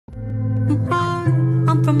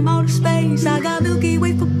I'm from outer space. I got Milky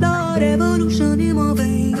Way for blood, evolution in my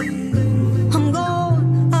veins. I'm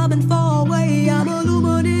gone, I've been far away. I'm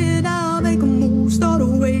illuminated, I'll make a move, start the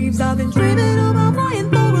waves. I've been dreaming about flying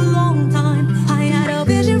for a long time. I had a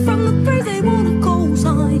vision from the praise they wanna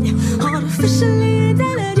co-sign. Artificially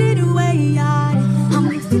intelligent way. I'm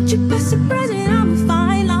the future, past, and present. I'm a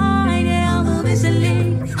fine line. Yeah, I'm a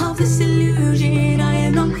missile of this illusion. I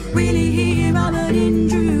am not really here, I'm an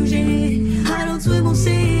intrusion. I don't swim or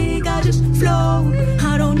sink, I just float.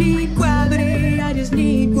 I don't need gravity, I just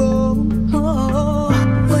need growth.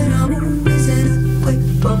 When I move, it's an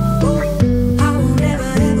earthquake rumble. I will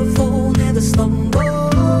never ever fall, never stumble.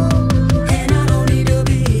 And I don't need to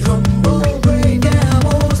be humble. Break down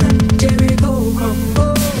walls like Jericho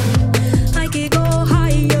crumble. I can go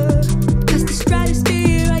higher, past the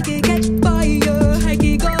stratosphere. I can catch fire. I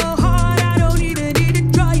can go hard, I don't even need a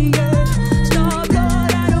dryer. Star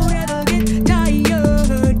blood, I don't ever get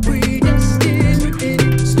tired. Predestined,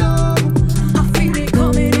 written in stone. I feel it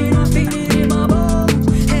coming in, I feel it in my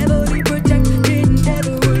bones. Heavily protected,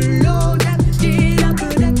 never alone. Captured, I'm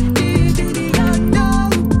connected to the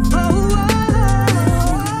unknown.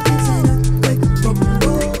 It's an earthquake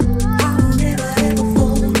rumble. I will never ever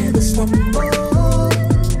fall, never stumble.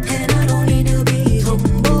 And I don't need to be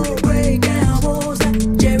humble. Break down walls like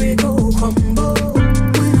Jericho crumble.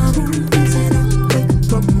 When I move, it's an earthquake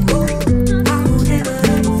rumble. I will never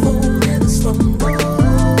ever fall, never stumble.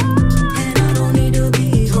 And I don't need to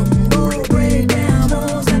be humble. Break down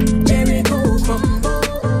walls like Jericho crumble.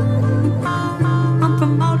 I'm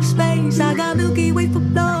from outer space. I got Milky Way for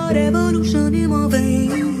blood, evolution in my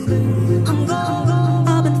veins.